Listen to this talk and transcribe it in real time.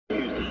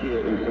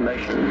share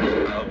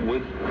information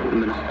with the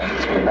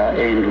Minister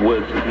and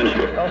with the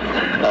Minister of Health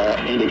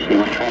and actually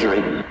with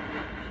Treasury.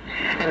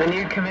 And the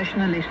new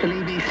Commissioner, Lester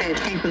Levy, says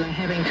people are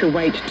having to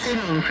wait too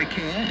long for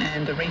care,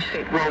 and the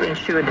reset will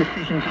ensure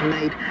decisions are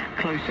made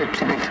closer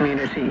to the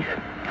communities.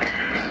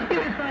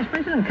 US Vice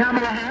President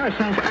Kamala Harris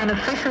has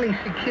unofficially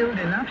secured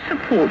enough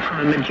support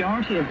from a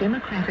majority of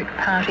Democratic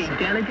Party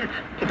delegates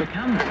to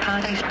become the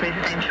party's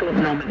presidential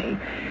nominee.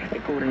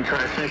 According to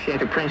an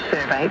Associated Press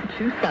survey,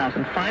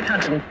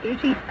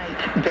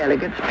 2,538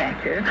 delegates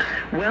backed her,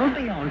 well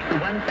beyond the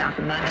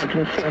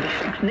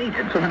 1,976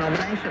 needed for the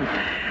nomination.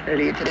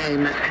 Earlier today,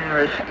 Ms.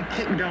 Harris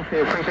kicked off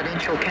her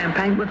presidential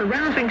campaign with a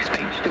rousing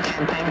speech to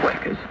campaign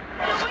workers.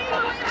 We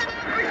believe in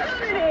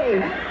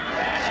opportunity.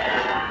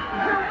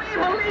 We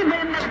believe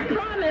in the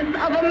promise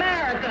of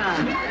America.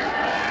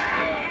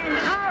 And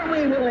are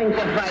we willing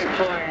to fight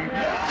for it?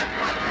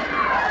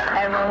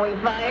 And when we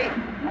fight...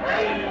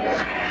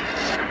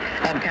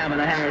 And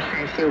Kamala Harris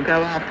says she'll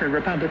go after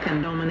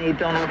Republican nominee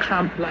Donald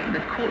Trump like the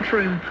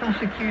courtroom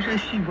prosecutor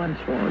she once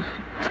was.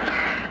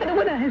 And a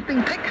winner has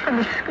been picked from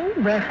a school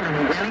raffle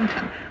in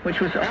Wellington, which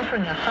was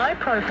offering a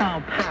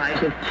high-profile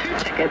prize of 2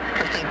 tickets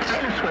to see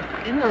Taylor Swift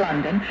in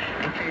London,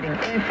 including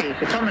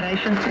airfares,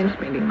 accommodation and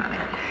spending money.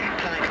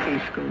 Key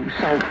School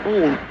sold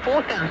all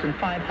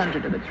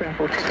 4,500 of its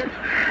raffle tickets.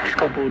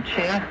 School board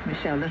chair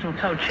Michelle Little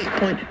told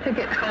Checkpoint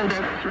ticket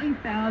holder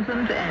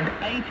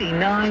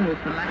 3,089 was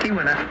the lucky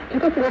winner.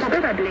 It was a little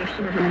bit. I believe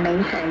she was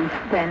amazing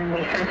when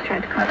we first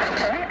tried to contact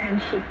her,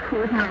 and she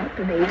could not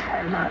believe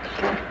her luck.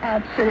 She was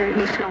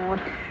absolutely floored.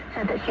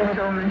 Said that she was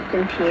almost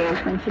in tears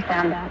when she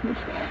found out, which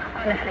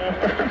honestly is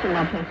just such a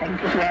lovely thing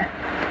to hear.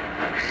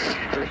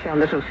 Michelle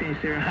Little says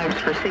there are hopes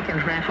for a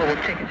second raffle with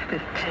tickets to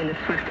Taylor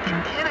Swift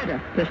in Canada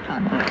this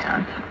time on the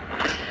cards.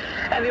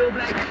 And the All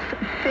Blacks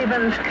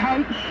Sevens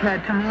coach,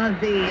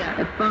 Tamazi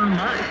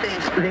Farmer,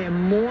 says they're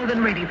more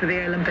than ready for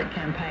their Olympic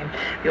campaign.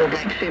 The All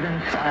Blacks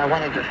Sevens are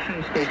one of the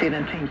first New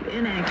Zealand teams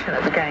in action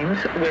at the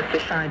Games, with the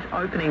side's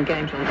opening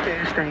games on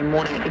Thursday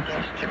morning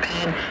against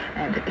Japan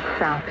and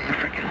South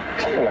Africa.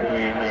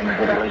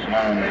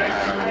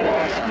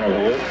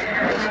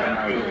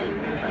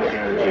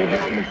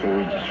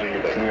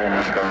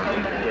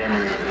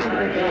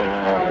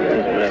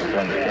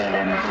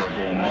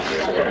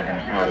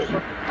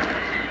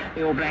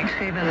 The All Black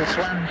Sevens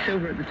won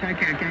silver at the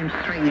Tokyo Games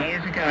 3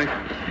 years ago.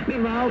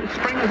 Meanwhile,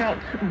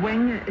 Springboks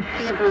wing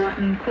Sevu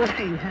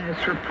Nkosi has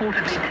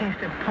reportedly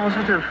tested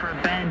positive for a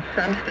banned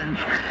substance.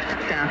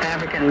 South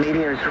African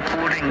media is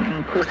reporting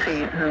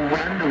Nkosi, who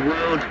won the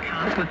World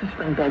Cup with the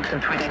Springboks in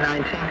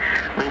 2019,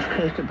 was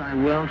tested by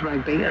World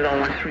Rugby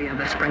along with 3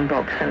 other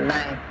Springboks in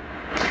May.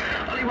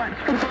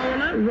 White's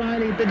footballer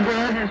Riley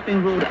Bidwell has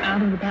been ruled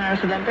out of the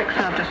Paris Olympics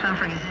after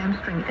suffering a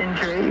hamstring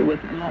injury, with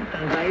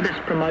Lachlan Davis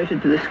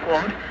promoted to the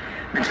squad.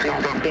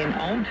 Midfielder Ben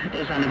Alt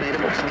is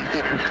unavailable for New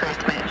Zealand's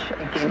first match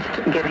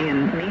against Guinea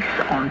in Nice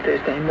on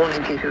Thursday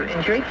morning due to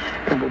injury,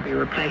 and will be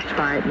replaced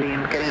by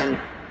Liam Gillian.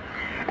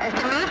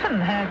 Aston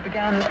Martin have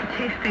begun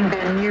testing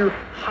their new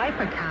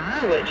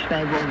hypercar, which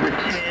they will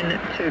return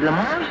to Le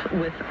Mans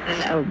with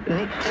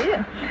next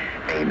year.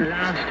 The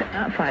last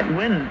outright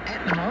win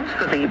at Le Mans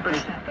for the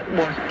British outfit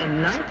was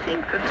in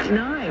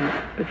 1959,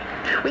 with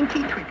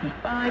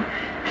 2025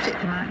 set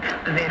to mark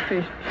their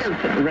first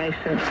tilt at the race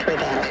since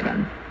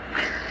 2011.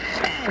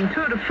 And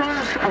Tour de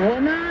France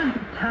winner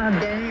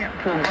Tadej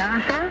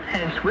Pogacar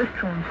has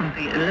withdrawn from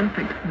the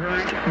Olympic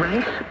road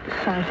race,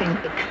 citing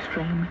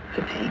extreme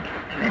fatigue.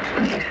 And that's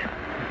the news.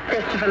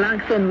 Christopher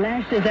Luxon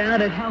lashes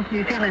out at Health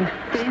New Zealand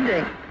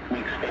spending. We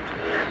expect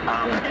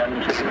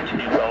to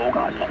do well,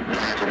 guys, like A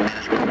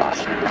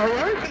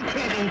royalty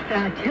TV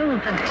star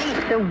kills and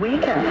eats a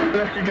weaker.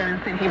 Mr. Jones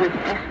said he was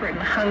desperate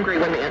and hungry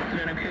when the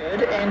incident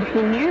occurred, and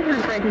he knew he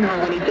was breaking the law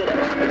when he did it.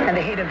 And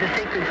the head of the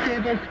Secret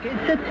Service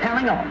gets it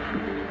telling off.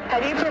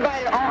 Have you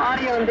provided all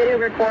audio and video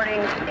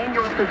recordings in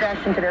your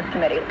possession to this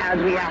committee, as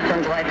we asked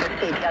on July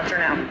 15th, yes or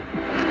no?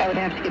 I would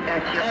have to get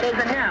back to you. That is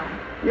a no.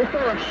 You're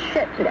full of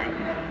shit today.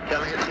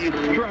 Telling it to you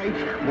straight.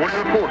 Morning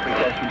report from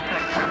Station 6,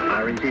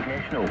 RNZ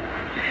National.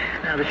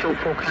 Now the short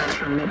forecast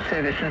from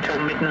mid-service until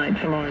midnight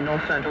tomorrow,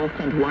 Northside,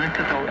 Auckland,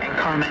 Waikato and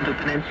Coromandel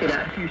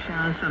Peninsula. A few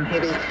showers, some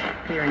heavy,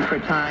 clearing for a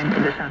time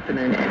this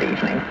afternoon and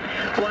evening.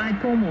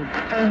 Waipōmō,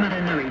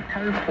 Taumaranui,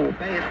 Taupo,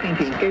 Bay of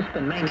Plenty,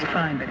 Gisborne, mainly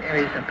fine, but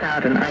areas of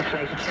cloud and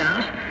isolated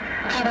showers.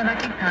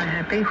 Taranaki,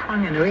 Tauhape,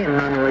 Whanganui and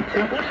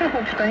Manawatu, also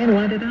Hawke's Bay and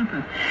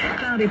Wairarapa.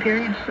 Cloudy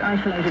periods,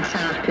 isolated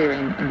showers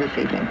clearing this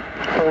evening.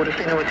 Forward to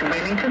Whenua to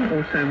Wellington,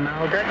 also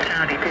milder,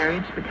 cloudy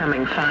periods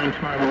becoming fine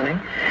tomorrow morning.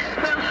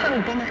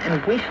 Nelson, Buller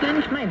and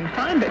Westlands, mainly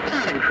fine, but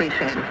cloud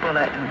increasing at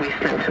Buller and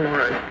Westland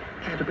tomorrow.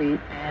 Canterbury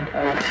and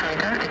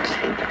Otago,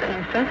 except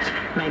Closer,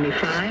 mainly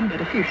fine,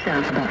 but a few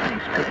showers about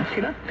Lakes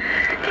Peninsula.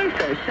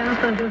 Closer,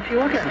 Southland and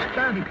Fiordland,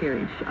 cloudy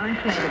periods,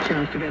 isolated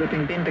showers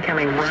developing, then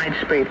becoming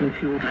widespread in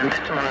Fiordland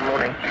tomorrow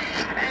morning.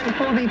 And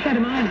for the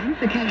Chatham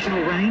Islands,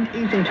 occasional rain,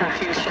 easing to a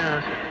few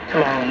showers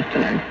tomorrow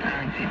afternoon.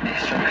 RNZ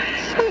National.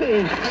 It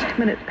is 8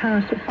 minutes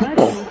past 5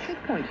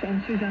 Checkpoint,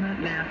 and Susanna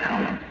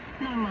Lautaro.